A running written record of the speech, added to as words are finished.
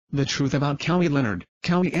The truth about Kawhi Leonard.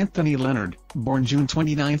 Kawhi Anthony Leonard, born June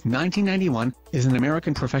 29, 1991, is an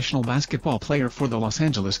American professional basketball player for the Los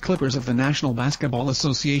Angeles Clippers of the National Basketball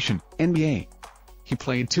Association, NBA. He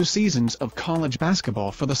played 2 seasons of college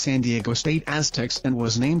basketball for the San Diego State Aztecs and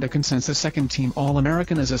was named a consensus second-team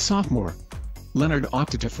All-American as a sophomore. Leonard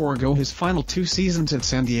opted to forego his final 2 seasons at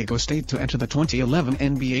San Diego State to enter the 2011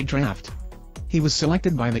 NBA draft. He was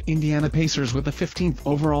selected by the Indiana Pacers with the 15th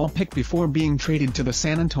overall pick before being traded to the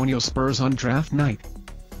San Antonio Spurs on draft night.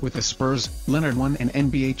 With the Spurs, Leonard won an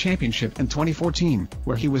NBA championship in 2014,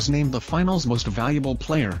 where he was named the Finals' Most Valuable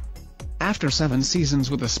Player. After 7 seasons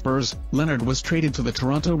with the Spurs, Leonard was traded to the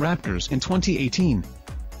Toronto Raptors in 2018.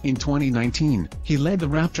 In 2019, he led the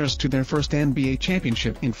Raptors to their first NBA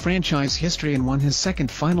championship in franchise history and won his second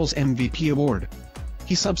Finals MVP award.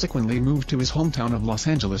 He subsequently moved to his hometown of Los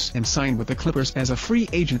Angeles and signed with the Clippers as a free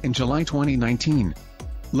agent in July 2019.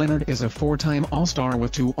 Leonard is a 4-time All-Star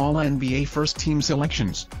with 2 All-NBA first-team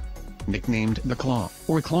selections. Nicknamed the Claw,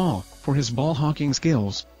 or Claw, for his ball-hawking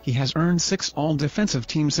skills, he has earned 6 All-Defensive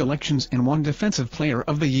Team selections and 1 Defensive Player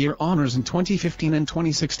of the Year honors in 2015 and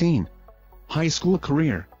 2016. High school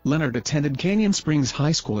career. Leonard attended Canyon Springs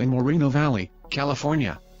High School in Moreno Valley,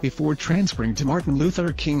 California, before transferring to Martin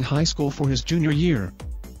Luther King High School for his junior year.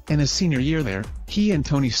 In his senior year there, he and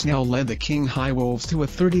Tony Snell led the King High Wolves to a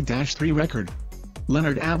 30-3 record.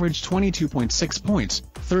 Leonard averaged 22.6 points,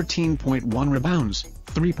 13.1 rebounds,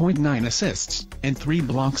 3.9 assists, and 3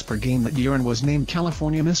 blocks per game that year and was named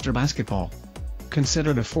California Mr. Basketball.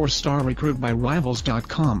 Considered a 4-star recruit by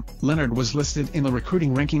Rivals.com, Leonard was listed in the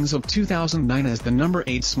recruiting rankings of 2009 as the number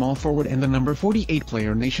 8 small forward and the number 48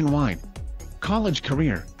 player nationwide. College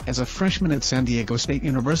career. As a freshman at San Diego State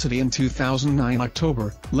University in 2009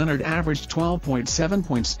 October, Leonard averaged 12.7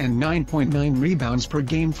 points and 9.9 rebounds per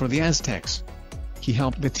game for the Aztecs. He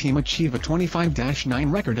helped the team achieve a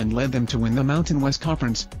 25-9 record and led them to win the Mountain West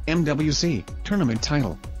Conference (MWC) tournament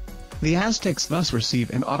title. The Aztecs thus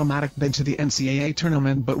receive an automatic bid to the NCAA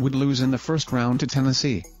tournament but would lose in the first round to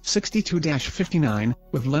Tennessee, 62-59,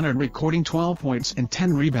 with Leonard recording 12 points and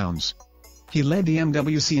 10 rebounds. He led the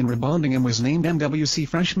MWC in rebounding and was named MWC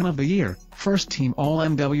Freshman of the Year, First Team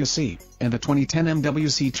All-MWC, and the 2010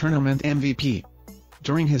 MWC Tournament MVP.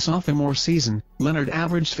 During his sophomore season, Leonard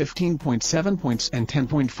averaged 15.7 points and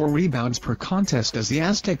 10.4 rebounds per contest as the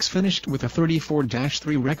Aztecs finished with a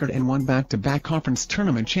 34-3 record and won back-to-back conference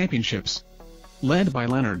tournament championships. Led by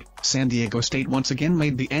Leonard, San Diego State once again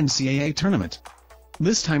made the NCAA tournament.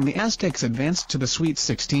 This time the Aztecs advanced to the Sweet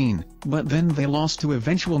 16, but then they lost to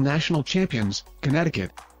eventual national champions, Connecticut.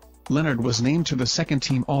 Leonard was named to the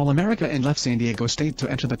second-team All-America and left San Diego State to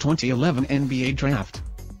enter the 2011 NBA draft.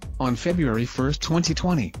 On February 1,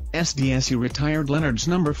 2020, SDSU retired Leonard's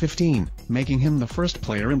number 15, making him the first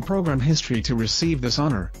player in program history to receive this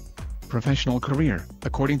honor. Professional career.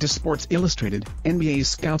 According to Sports Illustrated, NBA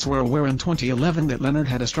scouts were aware in 2011 that Leonard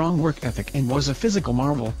had a strong work ethic and was a physical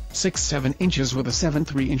marvel, 6'7" inches with a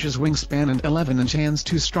 7'3" inches wingspan and 11-inch hands,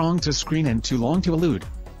 too strong to screen and too long to elude.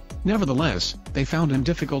 Nevertheless, they found him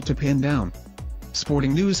difficult to pin down.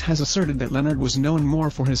 Sporting News has asserted that Leonard was known more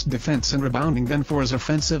for his defense and rebounding than for his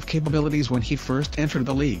offensive capabilities when he first entered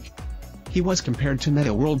the league. He was compared to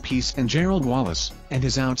Metta World Peace and Gerald Wallace, and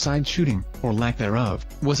his outside shooting, or lack thereof,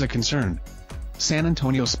 was a concern. San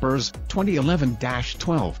Antonio Spurs,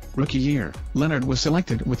 2011-12, rookie year. Leonard was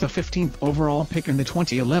selected with the 15th overall pick in the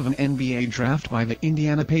 2011 NBA draft by the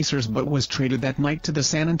Indiana Pacers but was traded that night to the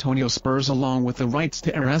San Antonio Spurs along with the rights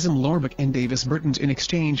to Erasm Lorbeck and Davis Bertans in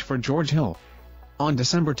exchange for George Hill. On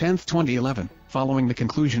December 10, 2011, following the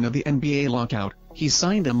conclusion of the NBA lockout, he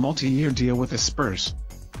signed a multi-year deal with the Spurs.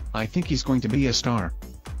 "I think he's going to be a star.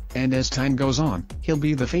 And as time goes on, he'll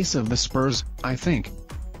be the face of the Spurs, I think.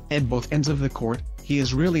 At both ends of the court, he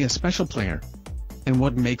is really a special player. And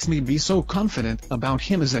what makes me be so confident about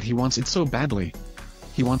him is that he wants it so badly.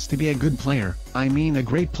 He wants to be a good player, I mean a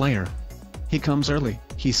great player. He comes early,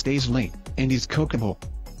 he stays late, and he's coachable.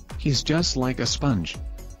 He's just like a sponge.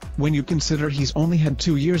 When you consider he's only had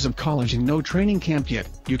 2 years of college and no training camp yet,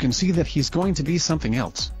 you can see that he's going to be something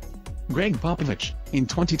else." Greg Popovich. In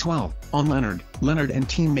 2012, on Leonard and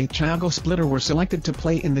teammate Thiago Splitter were selected to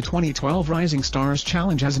play in the 2012 Rising Stars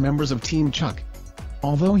Challenge as members of Team Chuck.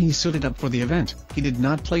 Although he suited up for the event, he did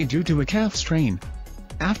not play due to a calf strain.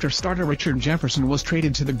 After starter Richard Jefferson was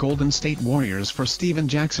traded to the Golden State Warriors for Steven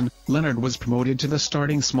Jackson, Leonard was promoted to the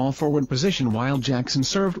starting small forward position while Jackson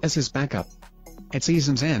served as his backup. At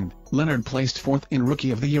season's end, Leonard placed 4th in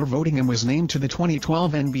Rookie of the Year voting and was named to the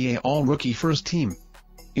 2012 NBA All-Rookie First Team.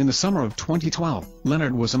 In the summer of 2012,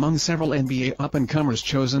 Leonard was among several NBA up-and-comers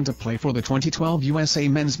chosen to play for the 2012 USA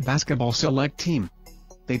Men's Basketball Select Team.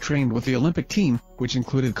 They trained with the Olympic team, which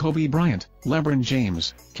included Kobe Bryant, LeBron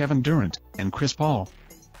James, Kevin Durant, and Chris Paul.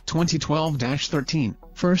 2012-13,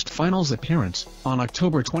 first finals appearance. On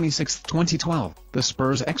October 26, 2012, the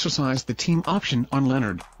Spurs exercised the team option on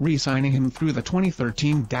Leonard, re-signing him through the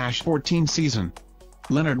 2013-14 season.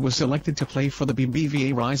 Leonard was selected to play for the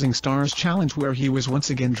BBVA Rising Stars Challenge, where he was once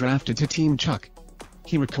again drafted to Team Chuck.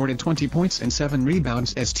 He recorded 20 points and 7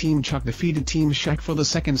 rebounds as Team Chuck defeated Team Shaq for the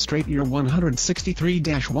second straight year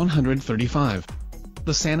 163-135.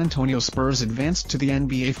 The San Antonio Spurs advanced to the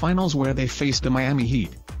NBA Finals, where they faced the Miami Heat.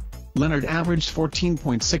 Leonard averaged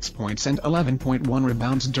 14.6 points and 11.1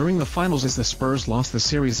 rebounds during the finals as the Spurs lost the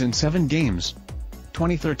series in 7 games.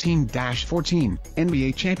 2013-14,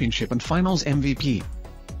 NBA Championship and Finals MVP.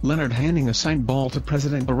 Leonard handing a signed ball to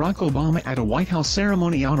President Barack Obama at a White House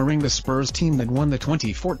ceremony honoring the Spurs team that won the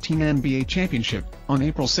 2014 NBA Championship. On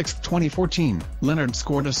April 6, 2014, Leonard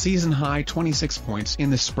scored a season-high 26 points in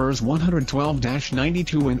the Spurs'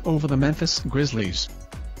 112-92 win over the Memphis Grizzlies.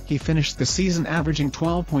 He finished the season averaging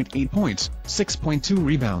 12.8 points, 6.2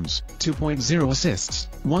 rebounds, 2.0 assists,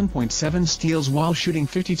 1.7 steals while shooting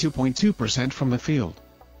 52.2% from the field.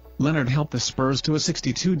 Leonard helped the Spurs to a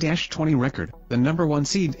 62-20 record, the number 1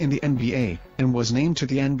 seed in the NBA, and was named to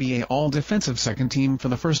the NBA All-Defensive Second Team for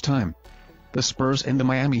the first time. The Spurs and the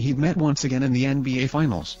Miami Heat met once again in the NBA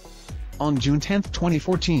Finals. On June 10,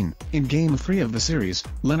 2014, in Game 3 of the series,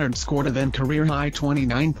 Leonard scored a then career-high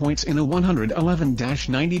 29 points in a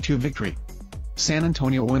 111-92 victory. San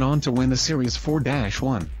Antonio went on to win the series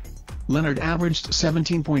 4-1. Leonard averaged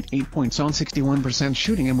 17.8 points on 61%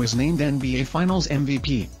 shooting and was named NBA Finals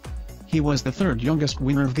MVP. He was the third youngest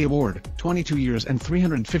winner of the award, 22 years and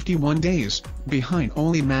 351 days, behind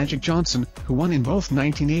only Magic Johnson, who won in both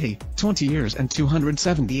 1980, 20 years and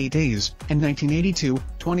 278 days, and 1982,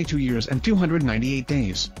 22 years and 298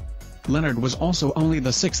 days. Leonard was also only the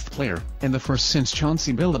 6th player, and the first since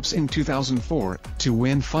Chauncey Billups in 2004, to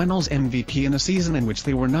win Finals MVP in a season in which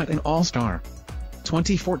they were not an All-Star.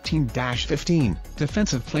 2014-15,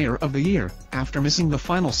 Defensive Player of the Year. After missing the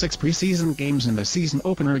final 6 preseason games in the season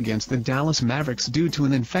opener against the Dallas Mavericks due to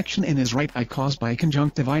an infection in his right eye caused by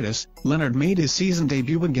conjunctivitis, Leonard made his season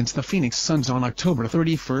debut against the Phoenix Suns on October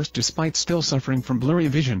 31 despite still suffering from blurry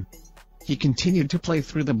vision. He continued to play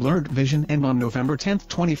through the blurred vision, and on November 10,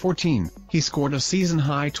 2014, he scored a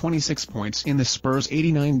season-high 26 points in the Spurs'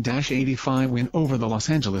 89-85 win over the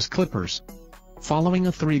Los Angeles Clippers. Following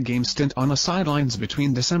a 3-game stint on the sidelines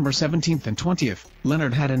between December 17 and 20,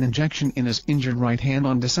 Leonard had an injection in his injured right hand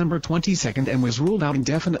on December 22 and was ruled out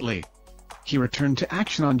indefinitely. He returned to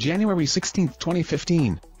action on January 16,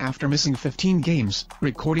 2015, after missing 15 games,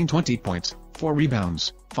 recording 20 points, 4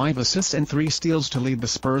 rebounds, 5 assists and 3 steals to lead the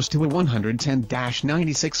Spurs to a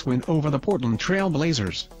 110-96 win over the Portland Trail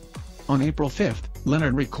Blazers. On April 5,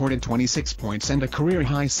 Leonard recorded 26 points and a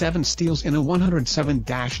career-high 7 steals in a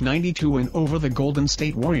 107-92 win over the Golden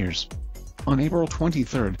State Warriors. On April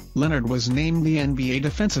 23, Leonard was named the NBA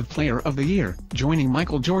Defensive Player of the Year, joining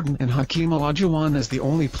Michael Jordan and Hakeem Olajuwon as the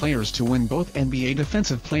only players to win both NBA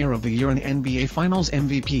Defensive Player of the Year and NBA Finals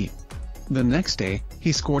MVP. The next day,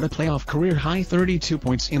 he scored a playoff career-high 32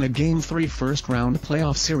 points in a Game 3 first-round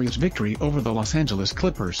playoff series victory over the Los Angeles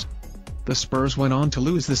Clippers. The Spurs went on to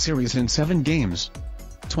lose the series in 7 games.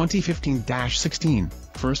 2015-16,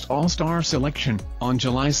 first All-Star selection. On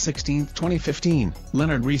July 16, 2015,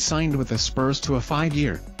 Leonard re-signed with the Spurs to a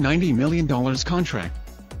 5-year, $90 million contract.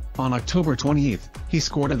 On October 28, he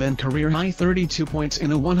scored a then career-high 32 points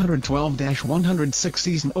in a 112-106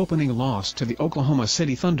 season-opening loss to the Oklahoma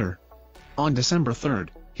City Thunder. On December 3,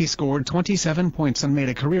 he scored 27 points and made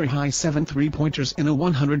a career-high 7 3-pointers in a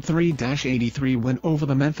 103-83 win over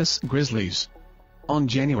the Memphis Grizzlies. On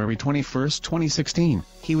January 21, 2016,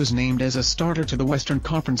 he was named as a starter to the Western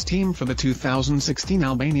Conference team for the 2016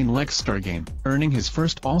 Albanian Lexstar game, earning his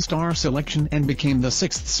first All-Star selection and became the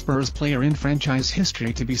 6th Spurs player in franchise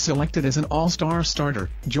history to be selected as an All-Star starter,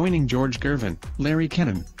 joining George Gervin, Larry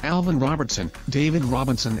Kennan, Alvin Robertson, David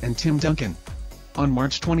Robinson and Tim Duncan. On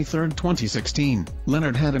March 23, 2016,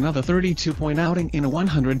 Leonard had another 32-point outing in a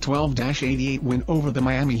 112-88 win over the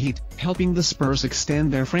Miami Heat, helping the Spurs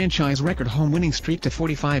extend their franchise record home winning streak to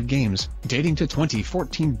 45 games, dating to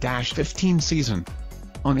 2014-15 season.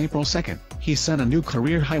 On April 2, he set a new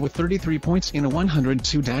career high with 33 points in a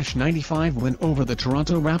 102-95 win over the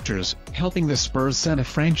Toronto Raptors, helping the Spurs set a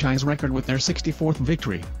franchise record with their 64th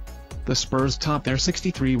victory. The Spurs topped their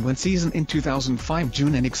 63-win season in 2005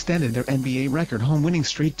 June and extended their NBA record home winning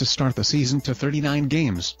streak to start the season to 39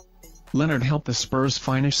 games. Leonard helped the Spurs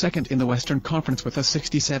finish second in the Western Conference with a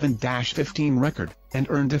 67-15 record, and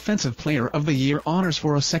earned Defensive Player of the Year honors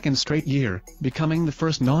for a second straight year, becoming the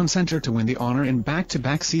first non-center to win the honor in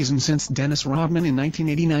back-to-back seasons since Dennis Rodman in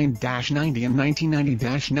 1989-90 and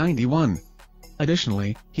 1990-91.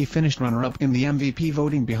 Additionally, he finished runner-up in the MVP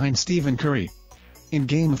voting behind Stephen Curry. In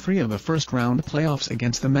Game 3 of the first-round playoffs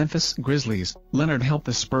against the Memphis Grizzlies, Leonard helped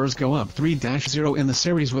the Spurs go up 3-0 in the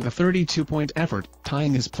series with a 32-point effort,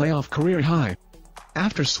 tying his playoff career high.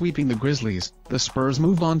 After sweeping the Grizzlies, the Spurs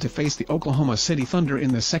moved on to face the Oklahoma City Thunder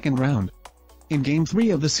in the second round. In Game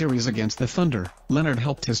 3 of the series against the Thunder, Leonard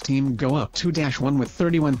helped his team go up 2-1 with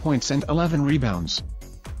 31 points and 11 rebounds.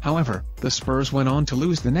 However, the Spurs went on to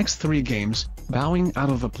lose the next 3 games, bowing out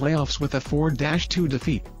of the playoffs with a 4-2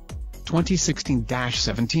 defeat.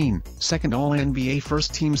 2016-17, second All-NBA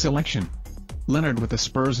first-team selection. Leonard with the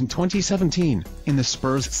Spurs in 2017. In the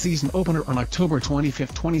Spurs season opener on October 25,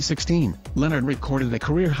 2016, Leonard recorded a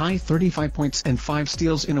career-high 35 points and 5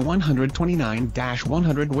 steals in a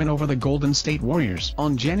 129-100 win over the Golden State Warriors.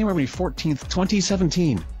 On January 14,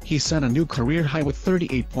 2017, he set a new career high with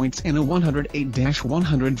 38 points in a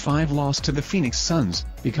 108-105 loss to the Phoenix Suns,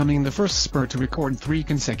 becoming the first Spur to record 3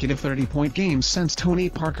 consecutive 30-point games since Tony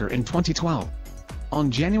Parker in 2012. On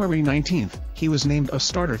January 19, he was named a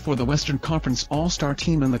starter for the Western Conference All-Star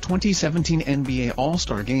team in the 2017 NBA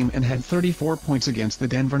All-Star Game and had 34 points against the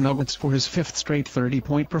Denver Nuggets for his 5th straight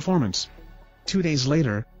 30-point performance. 2 days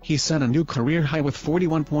later, he set a new career high with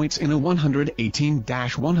 41 points in a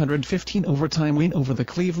 118-115 overtime win over the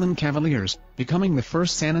Cleveland Cavaliers, becoming the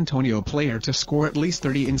first San Antonio player to score at least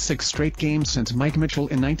 30 in 6 straight games since Mike Mitchell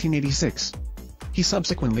in 1986. He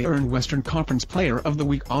subsequently earned Western Conference Player of the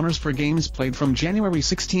Week honors for games played from January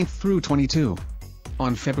 16 through 22.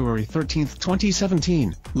 On February 13,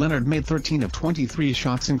 2017, Leonard made 13 of 23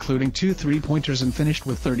 shots including 2 three-pointers and finished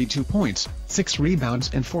with 32 points, 6 rebounds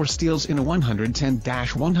and 4 steals in a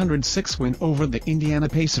 110-106 win over the Indiana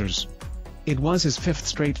Pacers. It was his 5th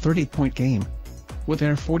straight 30-point game. With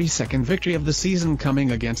their 42nd victory of the season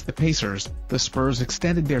coming against the Pacers, the Spurs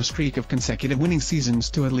extended their streak of consecutive winning seasons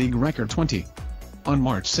to a league record 20. On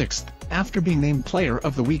March 6, after being named Player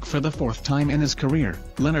of the Week for the 4th time in his career,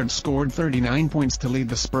 Leonard scored 39 points to lead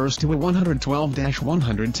the Spurs to a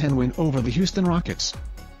 112-110 win over the Houston Rockets.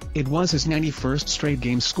 It was his 91st straight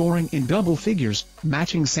game scoring in double figures,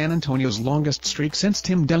 matching San Antonio's longest streak since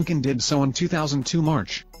Tim Duncan did so in 2002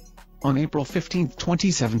 March. On April 15,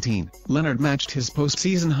 2017, Leonard matched his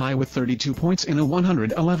postseason high with 32 points in a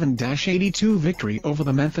 111-82 victory over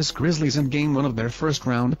the Memphis Grizzlies in Game 1 of their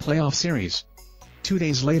first-round playoff series. 2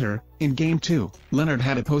 days later, in Game 2, Leonard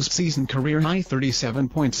had a postseason career-high 37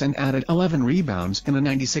 points and added 11 rebounds in a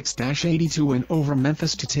 96-82 win over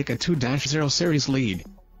Memphis to take a 2-0 series lead.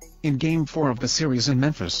 In Game 4 of the series in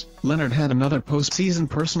Memphis, Leonard had another postseason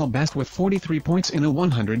personal best with 43 points in a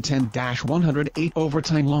 110-108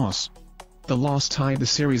 overtime loss. The loss tied the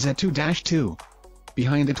series at 2-2.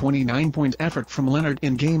 Behind a 29-point effort from Leonard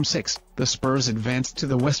in Game 6, the Spurs advanced to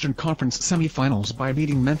the Western Conference semifinals by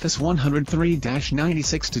beating Memphis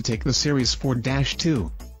 103-96 to take the series 4-2.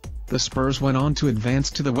 The Spurs went on to advance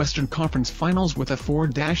to the Western Conference Finals with a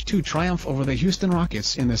 4-2 triumph over the Houston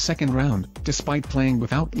Rockets in the second round, despite playing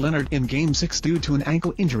without Leonard in Game 6 due to an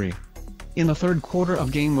ankle injury. In the third quarter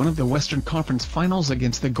of Game 1 of the Western Conference Finals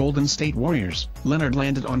against the Golden State Warriors, Leonard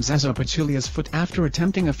landed on Zaza Pachulia's foot after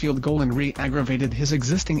attempting a field goal and re-aggravated his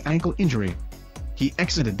existing ankle injury. He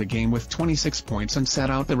exited the game with 26 points and sat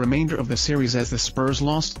out the remainder of the series as the Spurs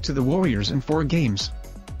lost to the Warriors in 4 games.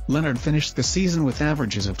 Leonard finished the season with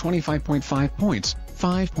averages of 25.5 points,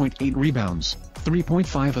 5.8 rebounds,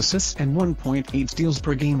 3.5 assists and 1.8 steals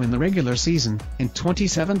per game in the regular season, and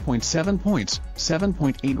 27.7 points,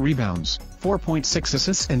 7.8 rebounds, 4.6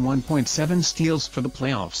 assists and 1.7 steals for the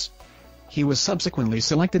playoffs. He was subsequently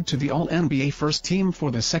selected to the All-NBA First Team for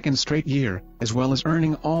the second straight year, as well as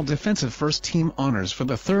earning All-Defensive First Team honors for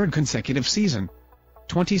the 3rd consecutive season.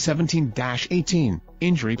 2017-18,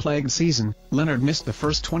 injury-plagued season, Leonard missed the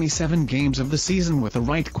first 27 games of the season with a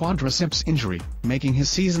right quadriceps injury, making his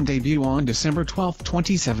season debut on December 12,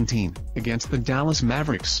 2017, against the Dallas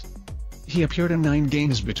Mavericks. He appeared in 9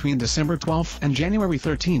 games between December 12 and January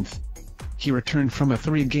 13. He returned from a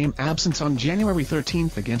 3-game absence on January 13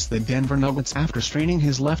 against the Denver Nuggets after straining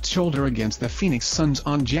his left shoulder against the Phoenix Suns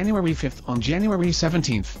on January 5. On January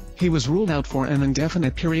 17, he was ruled out for an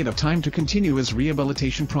indefinite period of time to continue his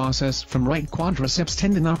rehabilitation process from right quadriceps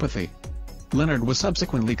tendinopathy. Leonard was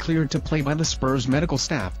subsequently cleared to play by the Spurs medical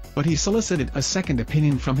staff, but he solicited a second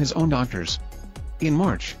opinion from his own doctors. In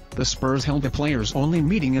March, the Spurs held a players-only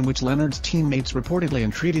meeting in which Leonard's teammates reportedly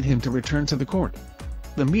entreated him to return to the court.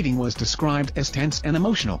 The meeting was described as tense and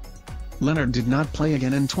emotional. Leonard did not play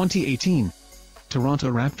again in 2018.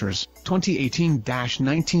 Toronto Raptors,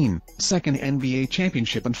 2018-19, second NBA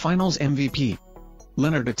championship and Finals MVP.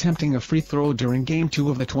 Leonard attempting a free throw during Game 2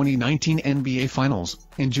 of the 2019 NBA Finals.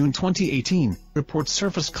 In June 2018, reports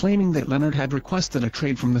surfaced claiming that Leonard had requested a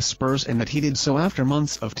trade from the Spurs and that he did so after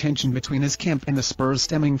months of tension between his camp and the Spurs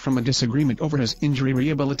stemming from a disagreement over his injury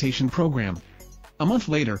rehabilitation program. A month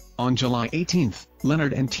later, on July 18,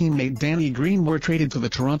 Leonard and teammate Danny Green were traded to the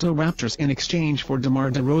Toronto Raptors in exchange for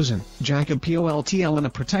DeMar DeRozan, Jakob Poeltl and a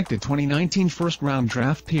protected 2019 first-round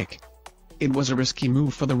draft pick. It was a risky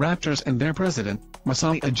move for the Raptors and their president,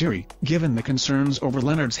 Masai Ujiri, given the concerns over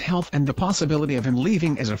Leonard's health and the possibility of him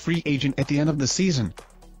leaving as a free agent at the end of the season.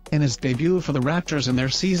 In his debut for the Raptors in their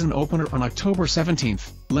season opener on October 17,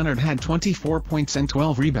 Leonard had 24 points and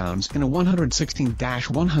 12 rebounds in a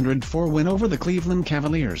 116-104 win over the Cleveland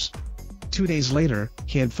Cavaliers. 2 days later,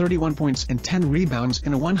 he had 31 points and 10 rebounds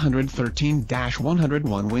in a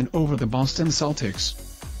 113-101 win over the Boston Celtics.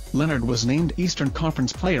 Leonard was named Eastern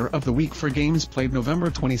Conference Player of the Week for games played November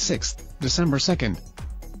 26, December 2.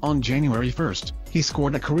 On January 1, he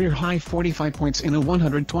scored a career-high 45 points in a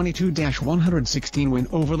 122-116 win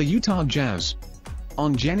over the Utah Jazz.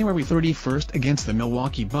 On January 31 against the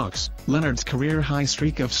Milwaukee Bucks, Leonard's career-high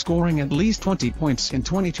streak of scoring at least 20 points in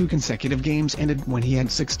 22 consecutive games ended when he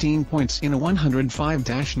had 16 points in a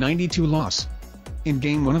 105-92 loss. In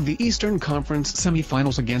Game 1 of the Eastern Conference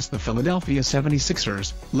semifinals against the Philadelphia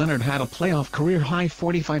 76ers, Leonard had a playoff career-high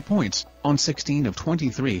 45 points, on 16 of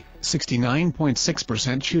 23,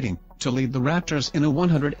 69.6% shooting, to lead the Raptors in a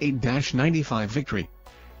 108-95 victory.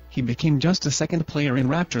 He became just the second player in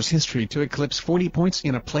Raptors history to eclipse 40 points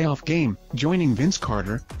in a playoff game, joining Vince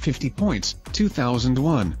Carter, 50 points,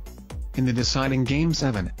 2001. In the deciding Game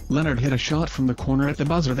 7, Leonard hit a shot from the corner at the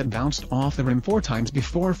buzzer that bounced off the rim 4 times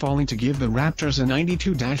before falling to give the Raptors a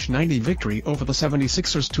 92-90 victory over the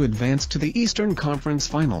 76ers to advance to the Eastern Conference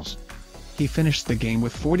Finals. He finished the game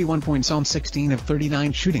with 41 points on 16 of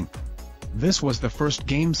 39 shooting. This was the first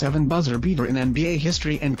Game 7 buzzer beater in NBA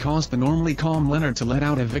history and caused the normally calm Leonard to let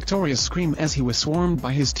out a victorious scream as he was swarmed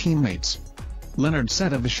by his teammates. Leonard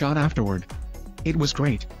said of the shot afterward, "It was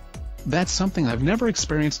great. That's something I've never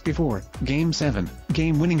experienced before, Game 7,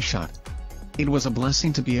 game-winning shot. It was a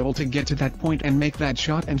blessing to be able to get to that point and make that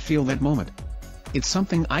shot and feel that moment. It's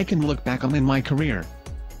something I can look back on in my career."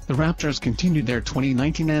 The Raptors continued their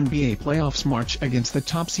 2019 NBA playoffs march against the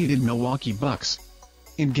top-seeded Milwaukee Bucks.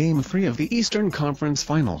 In Game 3 of the Eastern Conference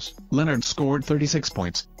Finals, Leonard scored 36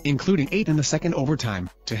 points, including 8 in the second overtime,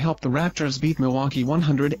 to help the Raptors beat Milwaukee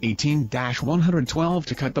 118-112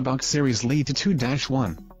 to cut the Bucks series lead to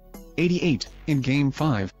 2-1. In Game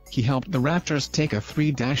 5, he helped the Raptors take a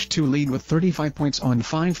 3-2 lead with 35 points on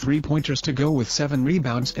 5 three-pointers to go with 7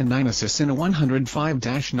 rebounds and 9 assists in a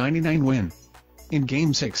 105-99 win. In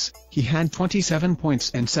Game 6, he had 27 points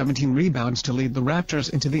and 17 rebounds to lead the Raptors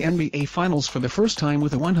into the NBA Finals for the first time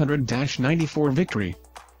with a 100-94 victory.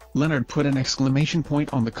 Leonard put an exclamation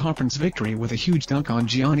point on the conference victory with a huge dunk on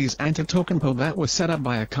Giannis Antetokounmpo that was set up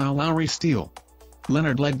by a Kyle Lowry steal.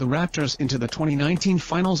 Leonard led the Raptors into the 2019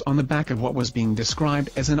 Finals on the back of what was being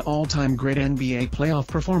described as an all-time great NBA playoff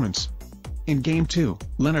performance. In Game 2,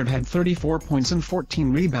 Leonard had 34 points and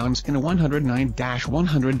 14 rebounds in a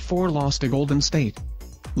 109-104 loss to Golden State.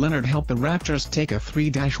 Leonard helped the Raptors take a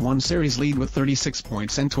 3-1 series lead with 36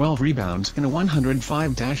 points and 12 rebounds in a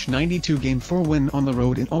 105-92 Game 4 win on the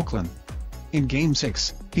road in Oakland. In Game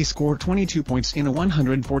 6, he scored 22 points in a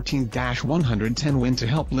 114-110 win to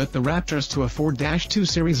help lift the Raptors to a 4-2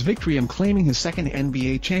 series victory and claiming his second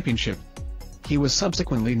NBA championship. He was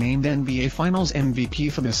subsequently named NBA Finals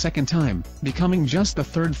MVP for the second time, becoming just the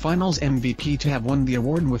third Finals MVP to have won the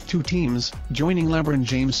award with 2 teams, joining LeBron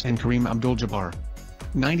James and Kareem Abdul-Jabbar.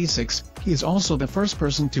 96, he is also the first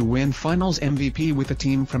person to win Finals MVP with a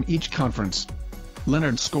team from each conference.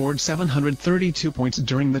 Leonard scored 732 points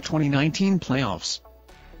during the 2019 playoffs.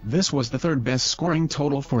 This was the third best scoring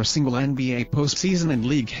total for a single NBA postseason in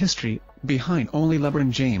league history, behind only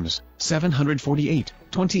LeBron James, 748,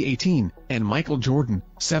 2018, and Michael Jordan,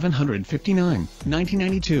 759,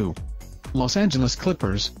 1992. Los Angeles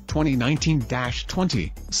Clippers,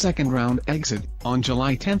 2019-20, second-round exit. On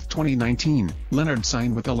July 10, 2019, Leonard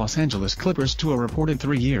signed with the Los Angeles Clippers to a reported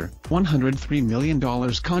 3-year, $103 million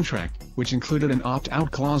contract, which included an opt-out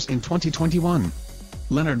clause in 2021.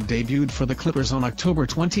 Leonard debuted for the Clippers on October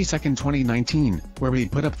 22, 2019, where he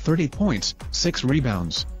put up 30 points, 6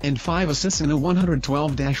 rebounds, and 5 assists in a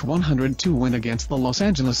 112-102 win against the Los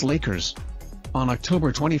Angeles Lakers. On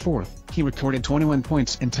October 24, he recorded 21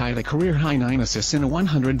 points and tied a career-high 9 assists in a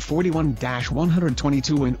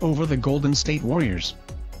 141-122 win over the Golden State Warriors.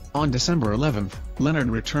 On December 11, Leonard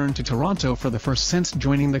returned to Toronto for the first since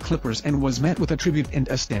joining the Clippers and was met with a tribute and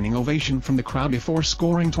a standing ovation from the crowd before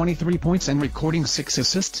scoring 23 points and recording 6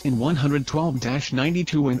 assists in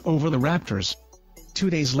 112-92 win over the Raptors. 2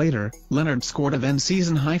 days later, Leonard scored a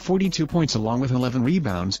then-season-high 42 points along with 11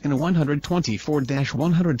 rebounds in a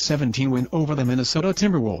 124-117 win over the Minnesota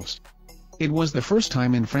Timberwolves. It was the first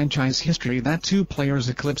time in franchise history that 2 players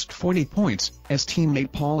eclipsed 40 points, as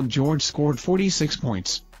teammate Paul George scored 46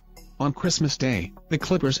 points. On Christmas Day, the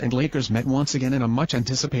Clippers and Lakers met once again in a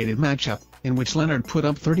much-anticipated matchup, in which Leonard put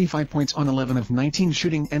up 35 points on 11 of 19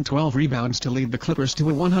 shooting and 12 rebounds to lead the Clippers to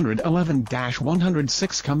a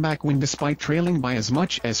 111-106 comeback win despite trailing by as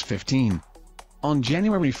much as 15. On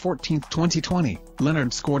January 14, 2020,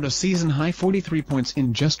 Leonard scored a season-high 43 points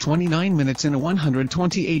in just 29 minutes in a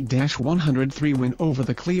 128-103 win over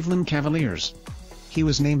the Cleveland Cavaliers. He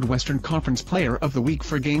was named Western Conference Player of the Week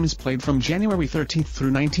for games played from January 13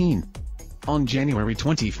 through 19. On January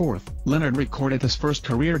 24, Leonard recorded his first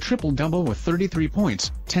career triple-double with 33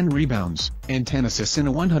 points, 10 rebounds, and 10 assists in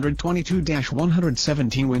a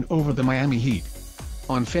 122-117 win over the Miami Heat.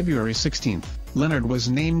 On February 16, Leonard was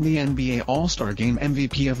named the NBA All-Star Game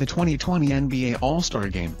MVP of the 2020 NBA All-Star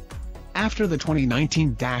Game. After the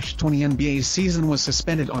 2019-20 NBA season was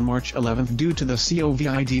suspended on March 11 due to the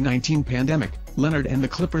COVID-19 pandemic, Leonard and the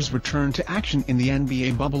Clippers returned to action in the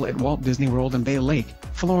NBA bubble at Walt Disney World in Bay Lake,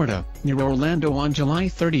 Florida, near Orlando on July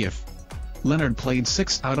 30. Leonard played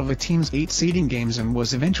 6 out of the team's 8 seeding games and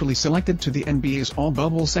was eventually selected to the NBA's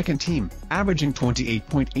all-bubble second team, averaging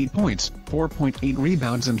 28.8 points, 4.8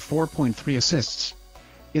 rebounds and 4.3 assists.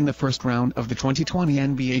 In the first round of the 2020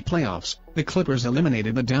 NBA playoffs, the Clippers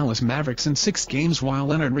eliminated the Dallas Mavericks in 6 games while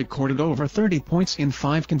Leonard recorded over 30 points in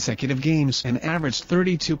 5 consecutive games and averaged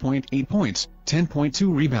 32.8 points,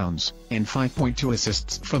 10.2 rebounds, and 5.2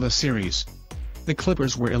 assists for the series. The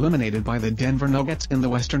Clippers were eliminated by the Denver Nuggets in the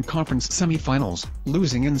Western Conference semifinals,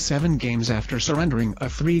 losing in 7 games after surrendering a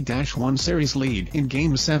 3-1 series lead. In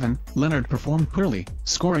Game 7, Leonard performed poorly,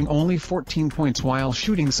 scoring only 14 points while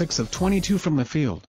shooting 6 of 22 from the field.